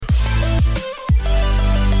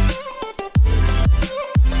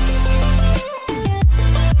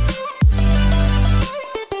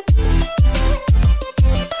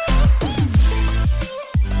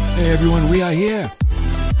everyone. We are here.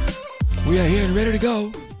 We are here and ready to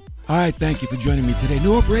go. All right, thank you for joining me today.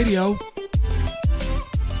 New Hope Radio.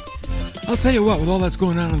 I'll tell you what, with all that's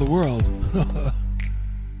going on in the world,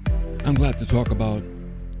 I'm glad to talk about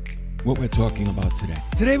what we're talking about today.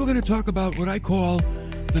 Today we're going to talk about what I call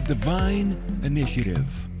the divine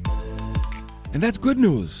initiative. And that's good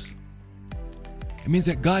news. It means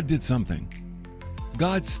that God did something.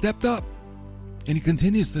 God stepped up, and he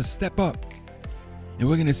continues to step up. And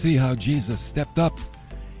we're going to see how Jesus stepped up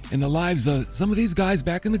in the lives of some of these guys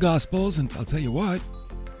back in the Gospels. And I'll tell you what,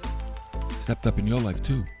 stepped up in your life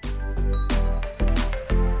too.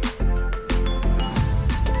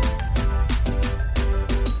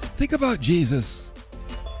 Think about Jesus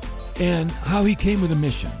and how he came with a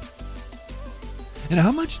mission. And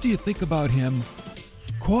how much do you think about him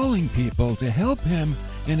calling people to help him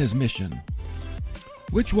in his mission,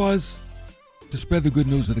 which was to spread the good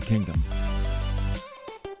news of the kingdom?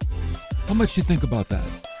 How much do you think about that?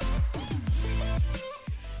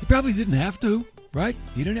 He probably didn't have to, right?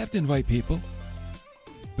 He didn't have to invite people,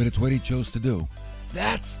 but it's what he chose to do.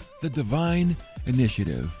 That's the divine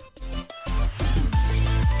initiative.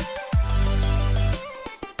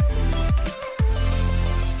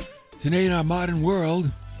 Today in our modern world,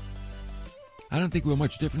 I don't think we're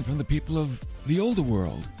much different from the people of the older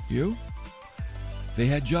world. You? They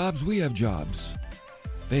had jobs, we have jobs.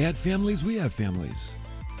 They had families, we have families.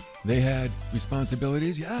 They had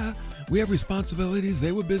responsibilities, yeah, we have responsibilities.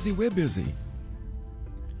 They were busy, we're busy.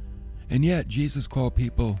 And yet, Jesus called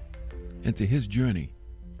people into his journey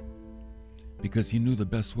because he knew the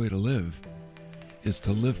best way to live is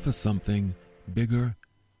to live for something bigger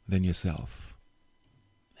than yourself.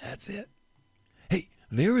 That's it. Hey,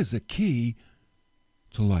 there is a key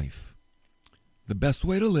to life. The best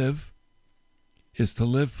way to live is to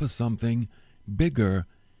live for something bigger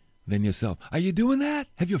than yourself. Are you doing that?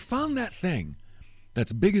 Have you found that thing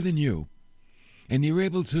that's bigger than you? And you're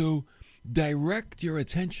able to direct your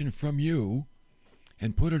attention from you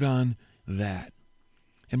and put it on that.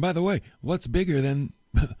 And by the way, what's bigger than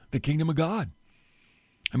the kingdom of God?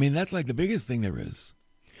 I mean, that's like the biggest thing there is.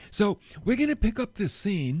 So we're going to pick up this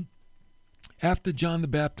scene after John the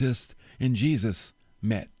Baptist and Jesus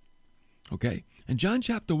met. Okay? In John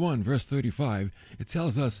chapter 1, verse 35, it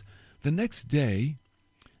tells us, the next day,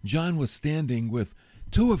 John was standing with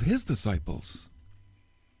two of his disciples.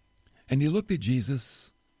 And he looked at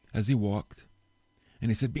Jesus as he walked, and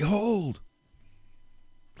he said, "Behold,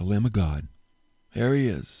 the Lamb of God." There he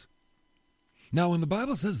is. Now, when the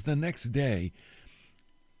Bible says the next day,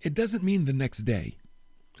 it doesn't mean the next day.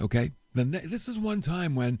 Okay? This is one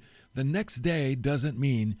time when the next day doesn't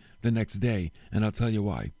mean the next day, and I'll tell you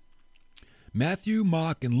why. Matthew,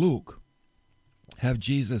 Mark, and Luke have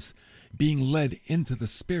Jesus being led into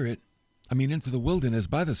the wilderness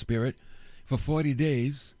by the Spirit for 40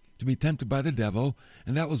 days to be tempted by the devil,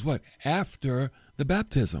 and that was what? After the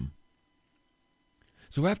baptism.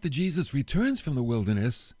 So after Jesus returns from the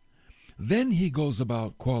wilderness, then he goes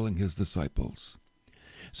about calling his disciples.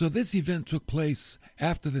 So this event took place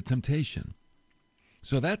after the temptation.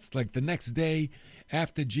 So that's like the next day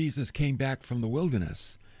after Jesus came back from the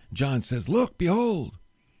wilderness. John says, "Look, behold,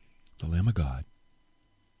 the Lamb of God."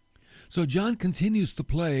 So John continues to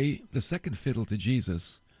play the second fiddle to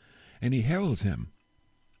Jesus, and he heralds him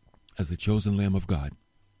as the chosen Lamb of God.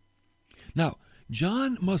 Now,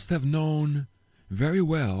 John must have known very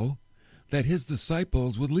well that his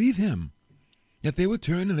disciples would leave him, that they would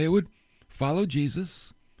turn and they would follow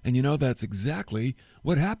Jesus. And you know, that's exactly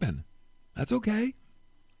what happened. That's okay.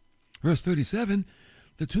 Verse 37,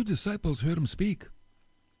 the two disciples heard him speak,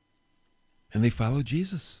 and they followed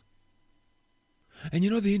Jesus. And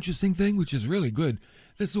you know the interesting thing, which is really good,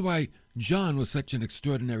 this is why John was such an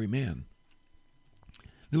extraordinary man.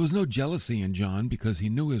 There was no jealousy in John because he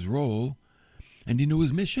knew his role and he knew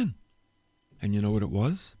his mission. And you know what it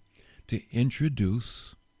was? To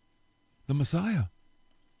introduce the Messiah,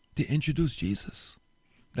 to introduce Jesus.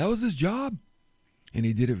 That was his job, and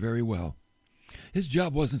he did it very well. His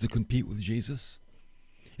job wasn't to compete with Jesus.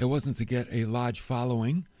 It wasn't to get a large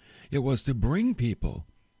following. It was to bring people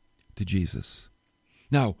to Jesus.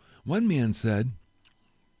 Now, one man said,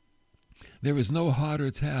 there is no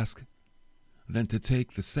harder task than to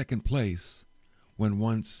take the second place when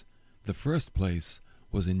once the first place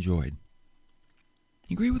was enjoyed.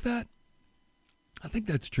 You agree with that? I think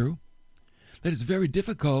that's true. That it's very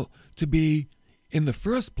difficult to be in the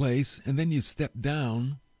first place, and then you step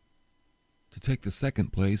down to take the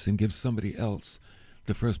second place and give somebody else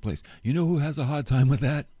the first place. You know who has a hard time with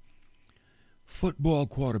that? Football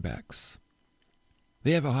quarterbacks.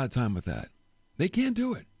 They have a hard time with that. They can't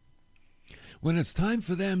do it. When it's time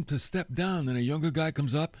for them to step down and a younger guy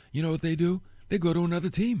comes up, you know what they do? They go to another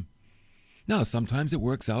team. Now, sometimes it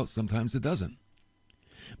works out, sometimes it doesn't.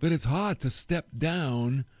 But it's hard to step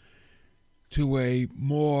down to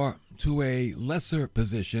a lesser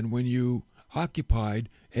position when you occupied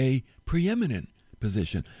a preeminent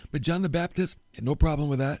position. But John the Baptist had no problem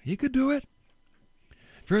with that. He could do it.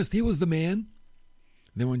 First, he was the man.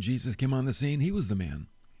 Then when Jesus came on the scene, he was the man.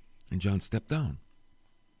 And John stepped down.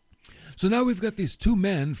 So now we've got these two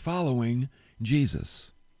men following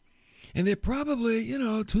Jesus. And they're probably,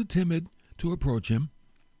 too timid to approach him.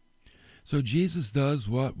 So Jesus does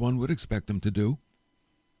what one would expect him to do.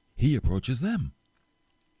 He approaches them.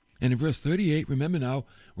 And in verse 38, remember now,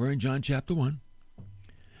 we're in John chapter 1.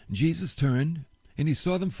 Jesus turned and he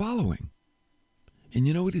saw them following. And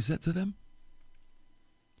you know what he said to them?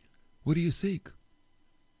 What do you seek?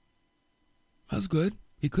 That was good.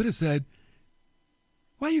 He could have said,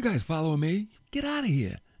 why are you guys following me? Get out of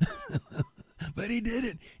here. But he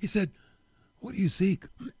didn't. He said, what do you seek?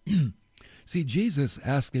 See, Jesus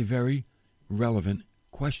asked a very relevant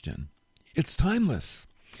question. It's timeless.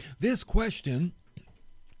 This question,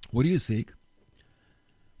 what do you seek,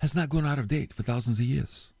 has not gone out of date for thousands of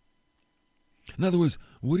years. In other words,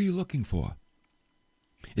 what are you looking for?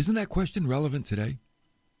 Isn't that question relevant today?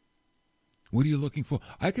 What are you looking for?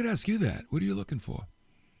 I could ask you that. What are you looking for?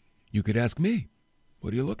 You could ask me,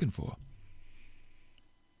 what are you looking for?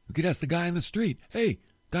 You could ask the guy in the street, hey,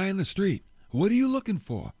 guy in the street, what are you looking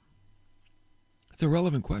for? It's a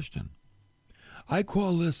relevant question. I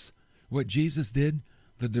call this, what Jesus did,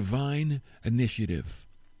 the divine initiative.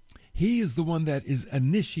 He is the one that is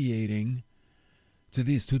initiating to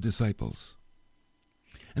these two disciples.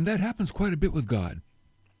 And that happens quite a bit with God.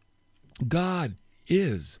 God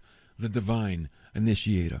is the divine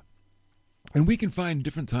initiator. And we can find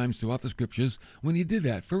different times throughout the scriptures when he did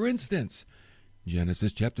that. For instance,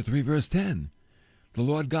 Genesis chapter 3, verse 10. The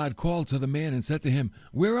Lord God called to the man and said to him,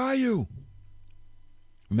 where are you?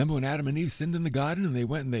 Remember when Adam and Eve sinned in the garden and they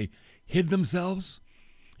went and they hid themselves?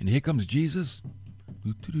 And here comes Jesus,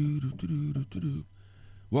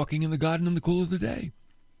 walking in the garden in the cool of the day.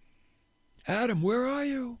 Adam, where are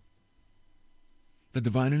you? The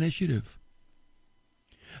divine initiative.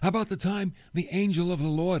 How about the time the angel of the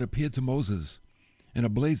Lord appeared to Moses in a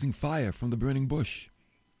blazing fire from the burning bush?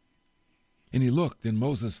 And he looked, and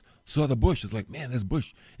Moses saw the bush. It's like, man, this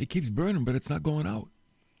bush, it keeps burning, but it's not going out.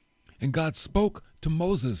 And God spoke to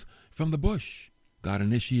Moses from the bush. God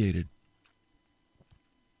initiated.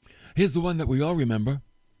 Here's the one that we all remember.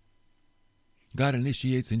 God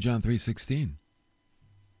initiates in John 3:16.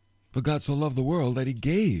 For God so loved the world that he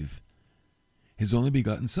gave his only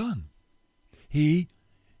begotten Son. He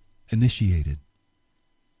initiated.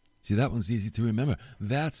 See, that one's easy to remember.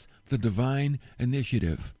 That's the divine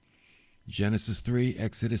initiative. Genesis 3,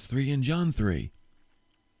 Exodus 3, and John 3.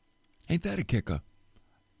 Ain't that a kicker?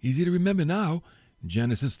 Easy to remember now.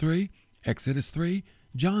 Genesis 3, Exodus 3,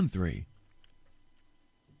 John 3.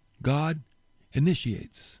 God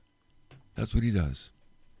initiates. That's what he does.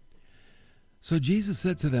 So Jesus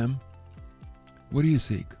said to them, what do you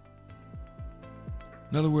seek?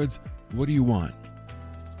 In other words, what do you want?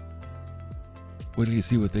 What did you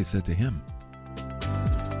see what they said to him?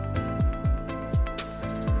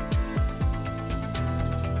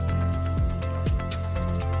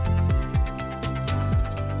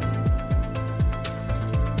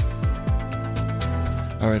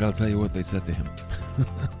 All right, I'll tell you what they said to him.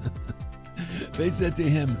 They said to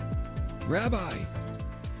him, Rabbi,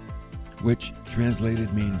 which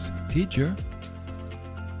translated means teacher.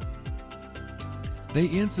 They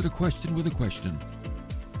answered a question with a question.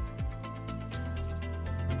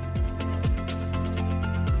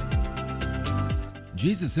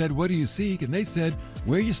 Jesus said, what do you seek? And they said,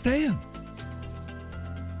 where are you staying?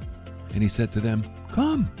 And he said to them,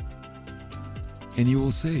 come, and you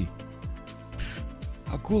will see.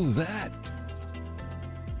 How cool is that?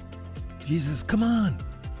 Jesus, come on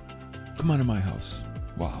to my house.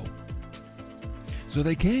 Wow. So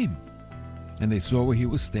they came, and they saw where he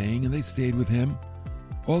was staying, and they stayed with him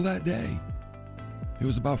all that day. It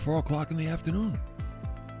was about 4 o'clock in the afternoon,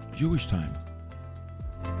 Jewish time.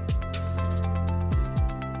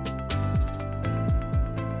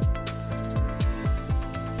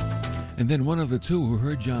 And then one of the two who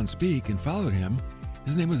heard John speak and followed him,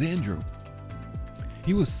 his name was Andrew.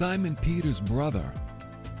 He was Simon Peter's brother.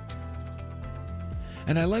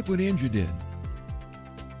 And I like what Andrew did.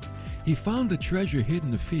 He found the treasure hid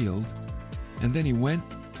in the field, and then he went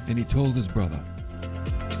and he told his brother.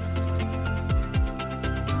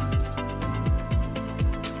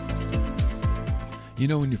 You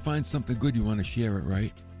know, when you find something good, you want to share it,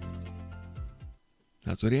 right?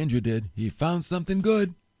 That's what Andrew did. He found something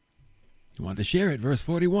good. He wanted to share it. Verse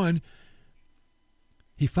 41.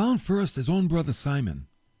 He found first his own brother Simon.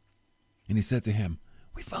 And he said to him,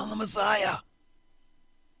 "We found the Messiah."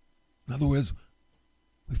 In other words,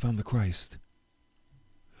 we found the Christ.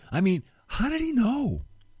 I mean, how did he know?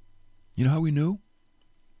 You know how he knew?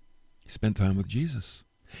 He spent time with Jesus.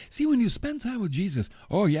 See, when you spend time with Jesus,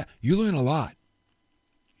 oh yeah, you learn a lot.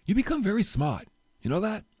 You become very smart. You know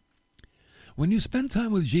that? When you spend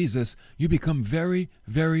time with Jesus, you become very,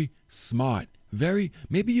 very smart.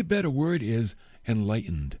 Maybe your better word is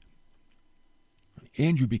enlightened.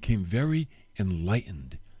 Andrew became very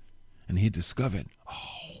enlightened. And he discovered,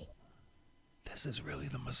 oh, this is really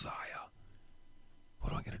the Messiah.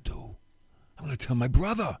 What am I going to do? I'm going to tell my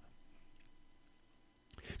brother.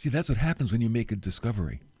 See, that's what happens when you make a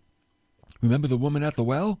discovery. Remember the woman at the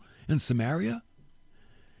well in Samaria?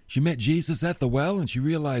 She met Jesus at the well and she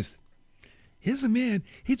realized, here's a man,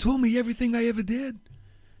 he told me everything I ever did.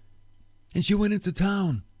 And she went into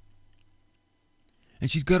town. And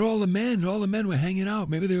she's got all the men were hanging out.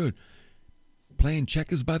 Maybe they were playing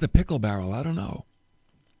checkers by the pickle barrel, I don't know.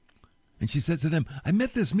 And she said to them, I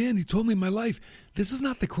met this man, he told me my life. This is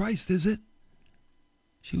not the Christ, is it?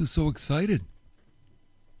 She was so excited.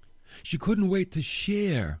 She couldn't wait to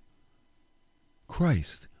share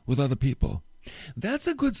Christ with other people. That's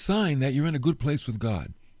a good sign that you're in a good place with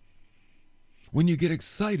God. When you get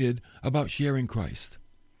excited about sharing Christ.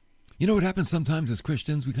 You know what happens sometimes as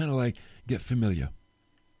Christians? We kind of like get familiar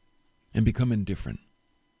and become indifferent.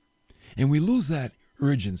 And we lose that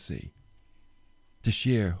urgency to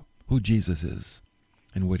share who Jesus is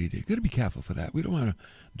and what he did. You've got to be careful for that. We don't want to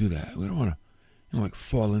do that. We don't want to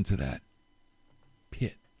fall into that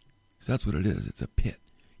pit. So that's what it is. It's a pit.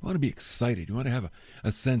 You want to be excited. You want to have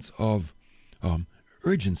a sense of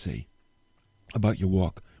urgency about your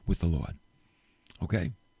walk with the Lord.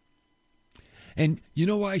 Okay? And you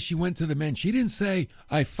know why she went to the men? She didn't say,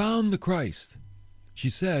 I found the Christ. She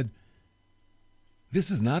said, this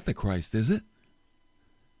is not the Christ, is it?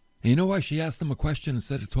 And you know why she asked them a question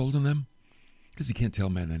instead of told them? Because you can't tell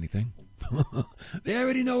men anything. They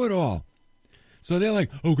already know it all. So they're like,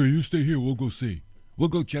 okay, you stay here. We'll go see. We'll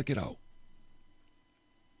go check it out.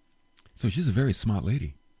 So she's a very smart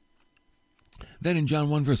lady. Then in John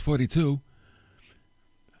 1 verse 42,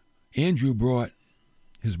 Andrew brought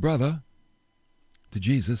his brother to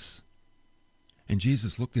Jesus, and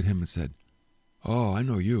Jesus looked at him and said, oh, I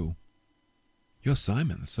know you. You're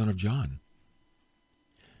Simon, the son of John.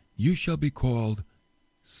 You shall be called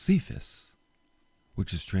Cephas,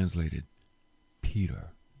 which is translated Peter.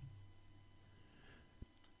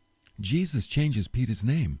 Jesus changes Peter's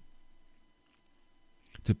name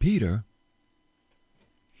to Peter,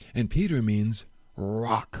 and Peter means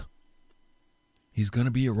rock. He's going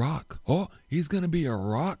to be a rock. Oh, he's going to be a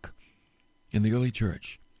rock in the early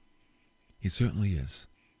church. He certainly is.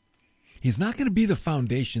 He's not going to be the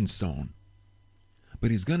foundation stone,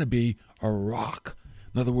 but he's going to be a rock.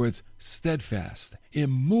 In other words, steadfast,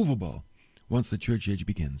 immovable, once the church age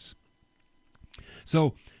begins.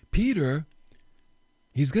 So Peter,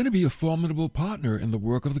 he's going to be a formidable partner in the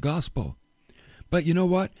work of the gospel. But you know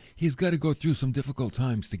what? He's got to go through some difficult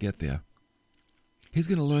times to get there. He's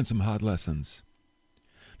going to learn some hard lessons.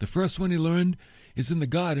 The first one he learned is in the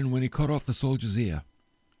garden when he cut off the soldier's ear.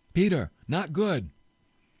 Peter, not good.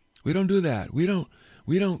 We don't do that. We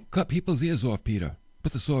don't cut people's ears off, Peter.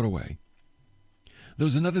 Put the sword away. There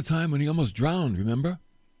was another time when he almost drowned, remember?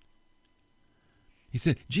 He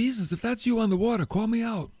said, Jesus, if that's you on the water, call me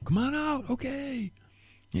out. Come on out, okay.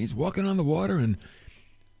 And he's walking on the water and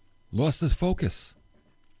lost his focus.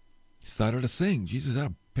 He started to sing. Jesus had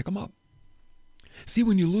to pick him up. See,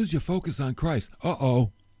 when you lose your focus on Christ,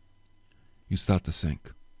 you start to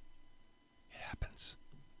sink. It happens.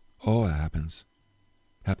 Oh, it happens.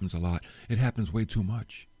 Happens a lot. It happens way too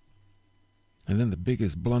much. And then the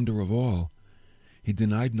biggest blunder of all, he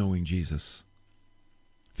denied knowing Jesus.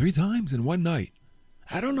 3 times in one night.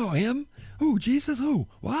 I don't know him. Who? Jesus? Who?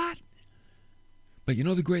 What? But you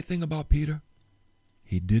know the great thing about Peter?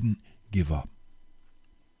 He didn't give up.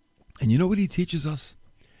 And you know what he teaches us?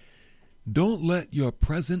 Don't let your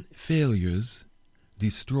present failures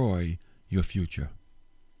destroy your future.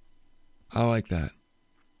 I like that.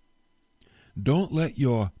 Don't let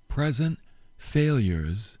your present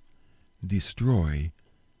failures destroy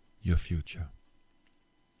your future.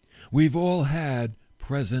 We've all had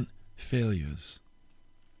present failures.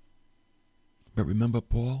 But remember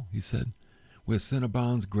Paul? He said, where sin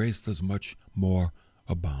abounds, grace does much more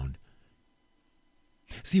abound.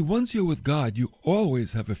 See, once you're with God, you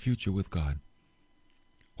always have a future with God.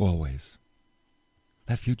 Always.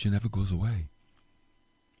 That future never goes away.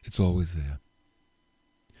 It's always there.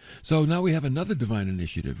 So now we have another divine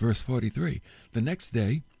initiative. Verse 43. The next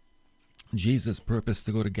day, Jesus purposed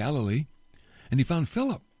to go to Galilee, and he found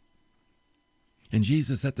Philip. And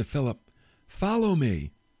Jesus said to Philip, "Follow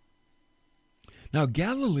me." Now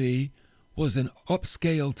Galilee was an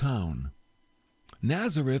upscale town.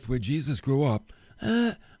 Nazareth, where Jesus grew up,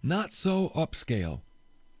 not so upscale.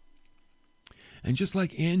 And just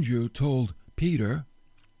like Andrew told Peter,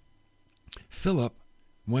 Philip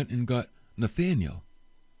went and got Nathanael.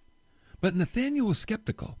 But Nathanael was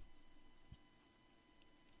skeptical.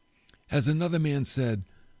 As another man said,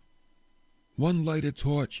 one lighted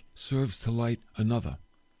torch serves to light another.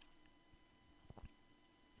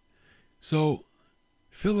 So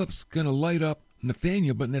Philip's going to light up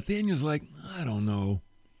Nathanael, but Nathanael's like, I don't know.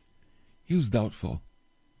 He was doubtful.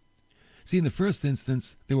 See, in the first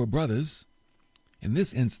instance, they were brothers. In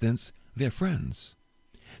this instance, they're friends.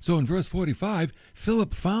 So in verse 45,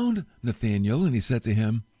 Philip found Nathanael, and he said to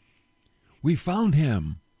him, "We found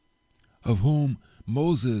him, of whom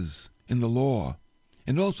Moses in the law,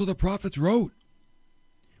 and also the prophets wrote.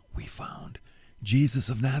 We found Jesus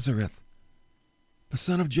of Nazareth, the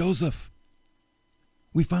son of Joseph.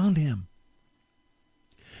 We found him."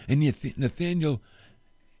 And Nathanael,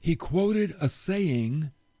 he quoted a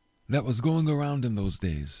saying that was going around in those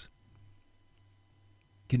days.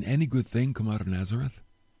 Can any good thing come out of Nazareth?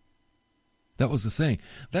 That was the saying.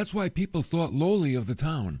 That's why people thought lowly of the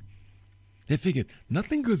town. They figured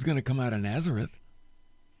nothing good's going to come out of Nazareth,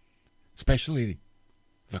 especially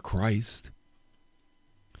the Christ.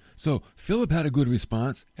 So Philip had a good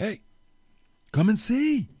response. Hey, come and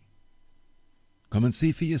see. Come and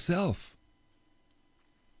see for yourself.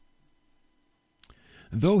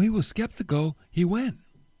 Though he was skeptical, he went.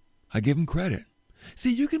 I give him credit.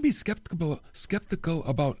 See, you can be skeptical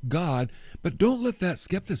about God, but don't let that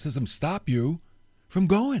skepticism stop you from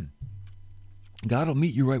going. God will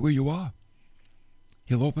meet you right where you are.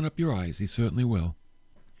 He'll open up your eyes. He certainly will.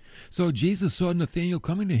 So Jesus saw Nathanael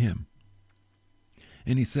coming to him,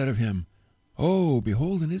 and he said of him, "Oh,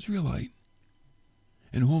 behold an Israelite,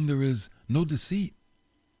 in whom there is no deceit."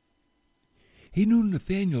 He knew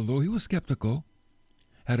Nathanael, though he was skeptical,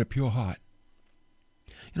 had a pure heart.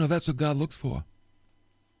 You know, that's what God looks for.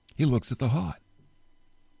 He looks at the heart.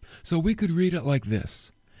 So we could read it like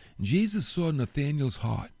this. Jesus saw Nathanael's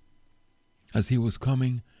heart as he was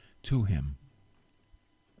coming to him.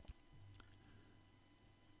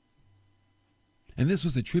 And this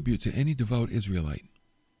was a tribute to any devout Israelite,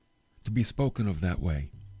 to be spoken of that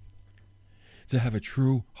way, to have a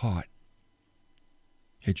true heart,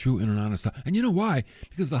 a true and an honest heart. And you know why?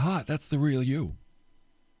 Because the heart, that's the real you.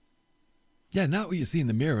 Yeah, not what you see in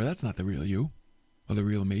the mirror, that's not the real you or the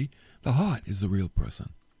real me. The heart is the real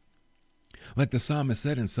person. Like the psalmist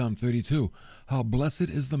said in Psalm 32, "How blessed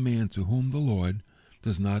is the man to whom the Lord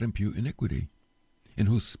does not impute iniquity, in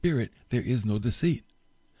whose spirit there is no deceit."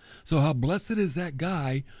 So how blessed is that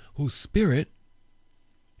guy whose spirit,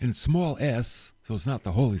 in small s, so it's not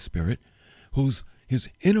the Holy Spirit, whose his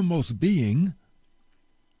innermost being,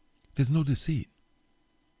 there's no deceit.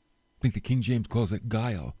 I think the King James calls it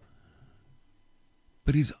guile.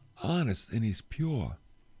 But he's honest and he's pure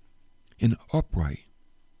and upright.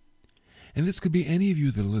 And this could be any of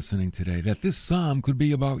you that are listening today, that this psalm could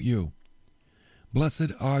be about you.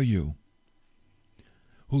 Blessed are you,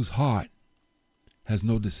 whose heart has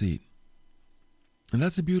no deceit. And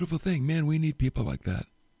that's a beautiful thing. Man, we need people like that.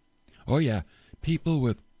 Oh yeah, people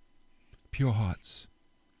with pure hearts.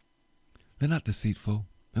 They're not deceitful.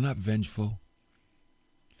 They're not vengeful.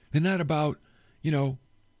 They're not about,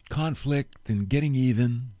 conflict and getting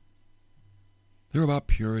even. They're about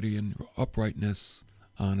purity and uprightness,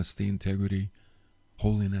 honesty, integrity,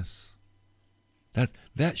 holiness.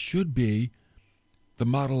 That should be the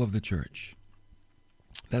model of the church.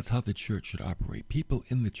 That's how the church should operate. People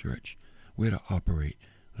in the church, we're to operate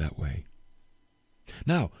that way.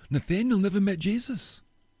 Now, Nathanael never met Jesus.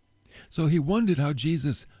 So he wondered how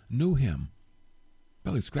Jesus knew him.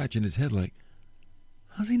 Probably scratching his head like,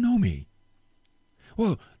 how's he know me?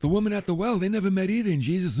 Well, the woman at the well, they never met either, and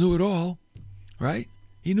Jesus knew it all, right?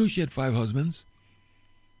 He knew she had 5 husbands,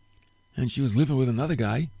 and she was living with another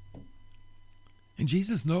guy. And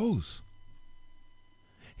Jesus knows.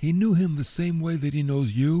 He knew him the same way that he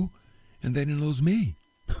knows you and that he knows me.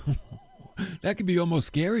 That could be almost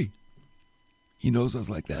scary. He knows us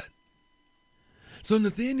like that. So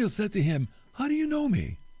Nathanael said to him, "How do you know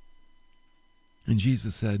me?" And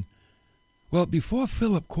Jesus said, "Well, before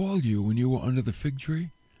Philip called you when you were under the fig tree,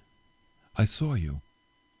 I saw you."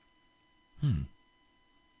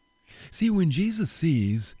 See, when Jesus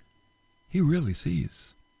sees, he really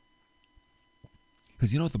sees.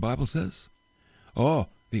 Because you know what the Bible says? Oh,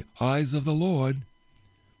 the eyes of the Lord,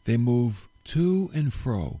 they move to and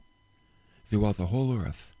fro throughout the whole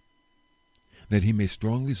earth, that he may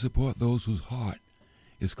strongly support those whose heart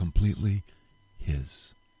is completely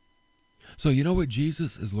his. So you know what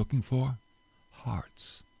Jesus is looking for?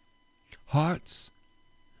 Hearts. Hearts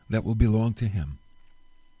that will belong to him.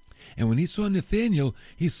 And when he saw Nathanael,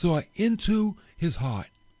 he saw into his heart.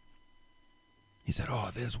 He said, oh,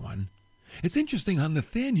 there's one. It's interesting how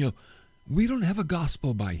Nathanael, we don't have a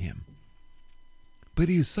gospel by him. But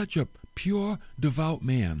he is such a pure, devout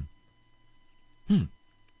man. I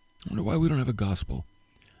wonder why we don't have a gospel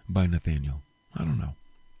by Nathanael. I don't know.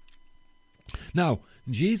 Now,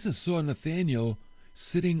 Jesus saw Nathanael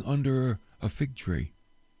sitting under a fig tree.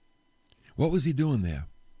 What was he doing there?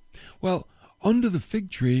 Well, under the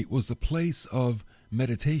fig tree was a place of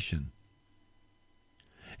meditation.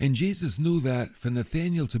 And Jesus knew that for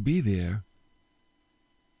Nathanael to be there,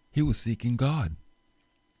 he was seeking God.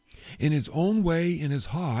 In his own way, in his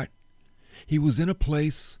heart, he was in a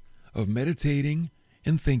place of meditating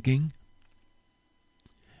and thinking,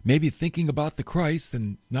 maybe thinking about the Christ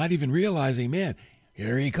and not even realizing, man,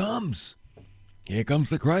 here he comes. Here comes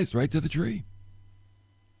the Christ right to the tree.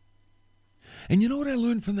 And you know what I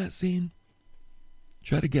learned from that scene?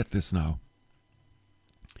 Try to get this now.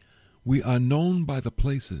 We are known by the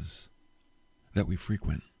places that we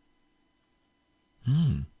frequent.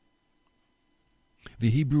 The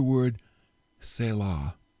Hebrew word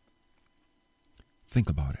selah. Think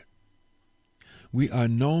about it. We are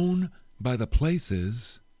known by the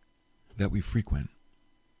places that we frequent.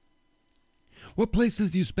 What places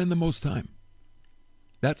do you spend the most time?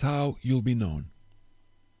 That's how you'll be known.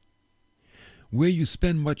 Where you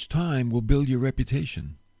spend much time will build your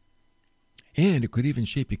reputation. And it could even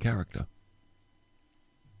shape your character.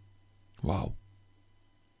 Wow.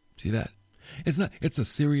 See that? It's a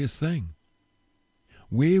serious thing.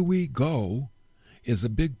 Where we go is a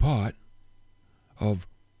big part of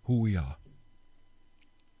who we are.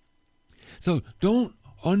 So don't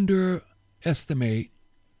underestimate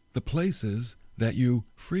the places that you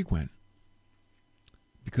frequent,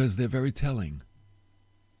 because they're very telling.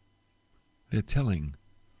 They're telling.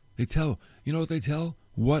 They tell, you know what they tell?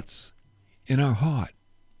 What's in our heart,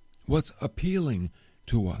 what's appealing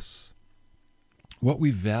to us, what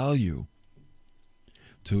we value.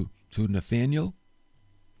 To Nathanael,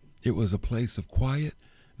 it was a place of quiet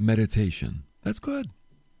meditation. That's good.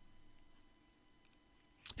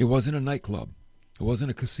 It wasn't a nightclub. It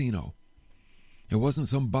wasn't a casino. It wasn't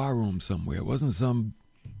some bar room somewhere. It wasn't some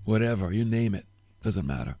whatever, you name it. Doesn't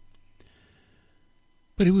matter.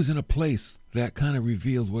 But he was in a place that kind of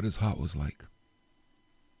revealed what his heart was like.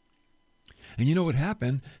 And you know what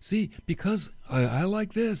happened? See, because I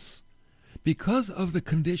like this. Because of the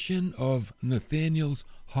condition of Nathanael's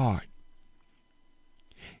heart,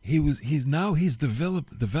 he's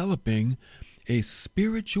developing a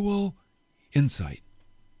spiritual insight.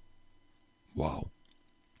 Wow.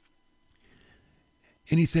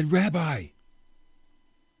 And he said, Rabbi,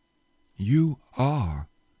 you are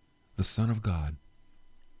the Son of God.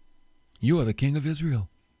 You are the King of Israel.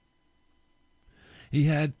 He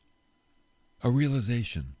had a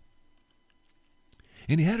realization.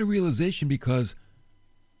 And he had a realization because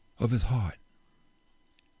of his heart.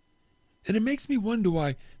 And it makes me wonder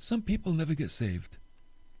why some people never get saved.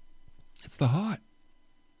 It's the heart.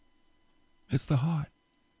 It's the heart.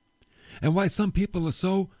 And why some people are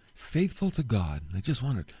so faithful to God. They just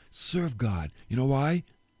want to serve God. You know why?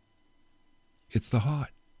 It's the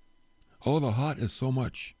heart. Oh, the heart is so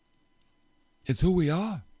much. It's who we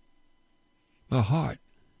are. The heart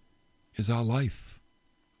is our life.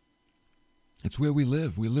 It's where we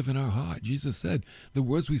live. We live in our heart. Jesus said, the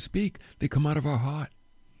words we speak, they come out of our heart.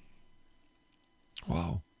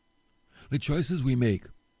 Wow. The choices we make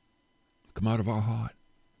come out of our heart.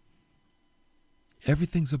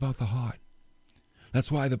 Everything's about the heart.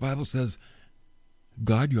 That's why the Bible says,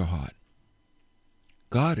 guard your heart.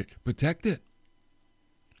 Guard it. Protect it.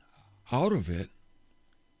 Out of it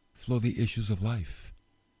flow the issues of life.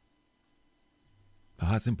 The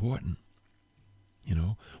heart's important. You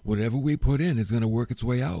know, whatever we put in is going to work its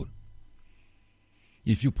way out.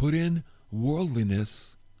 If you put in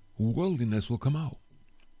worldliness, worldliness will come out.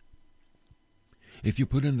 If you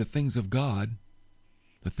put in the things of God,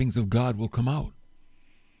 the things of God will come out.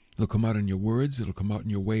 It'll come out in your words. It'll come out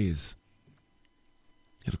in your ways.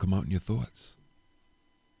 It'll come out in your thoughts.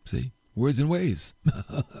 See? Words and ways.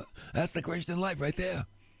 That's the Christian life right there.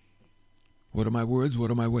 What are my words?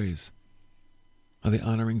 What are my ways? Are they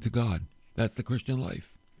honoring to God? That's the Christian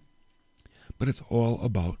life. But it's all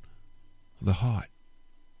about the heart.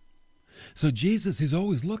 So Jesus, he's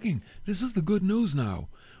always looking. This is the good news now.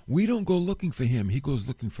 We don't go looking for him. He goes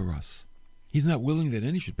looking for us. He's not willing that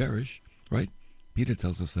any should perish, right? Peter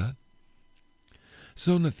tells us that.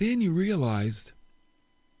 So Nathanael realized,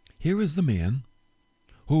 here is the man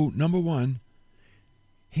who, number one,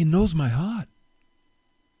 he knows my heart.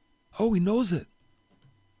 Oh, he knows it.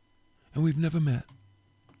 And we've never met.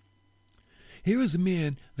 Here is a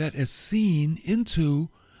man that has seen into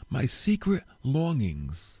my secret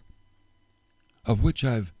longings, of which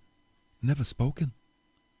I've never spoken.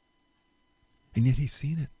 And yet he's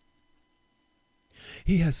seen it.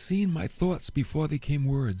 He has seen my thoughts before they came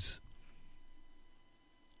words.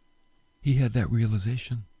 He had that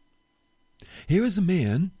realization. Here is a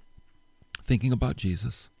man thinking about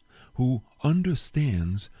Jesus who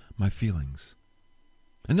understands my feelings.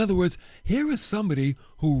 In other words, here is somebody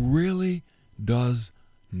who really does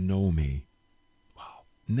know me. Wow,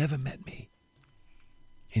 never met me.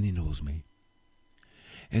 And he knows me.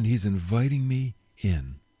 And he's inviting me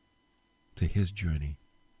in to his journey,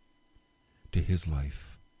 to his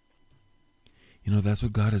life. You know, that's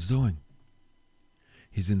what God is doing.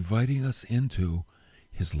 He's inviting us into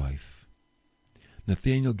his life.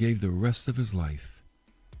 Nathanael gave the rest of his life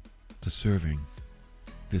to serving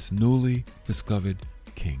this newly discovered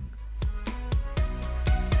king.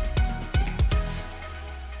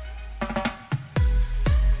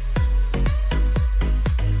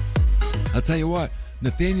 I'll tell you what,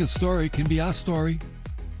 Nathanael's story can be our story.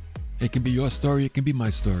 It can be your story. It can be my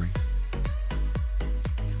story.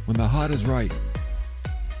 When the heart is right,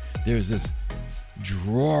 there's this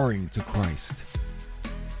drawing to Christ.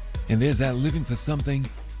 And there's that living for something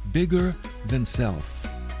bigger than self.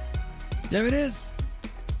 There it is.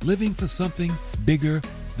 Living for something bigger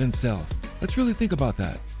than self. Let's really think about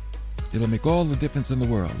that. It'll make all the difference in the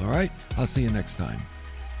world, all right? I'll see you next time.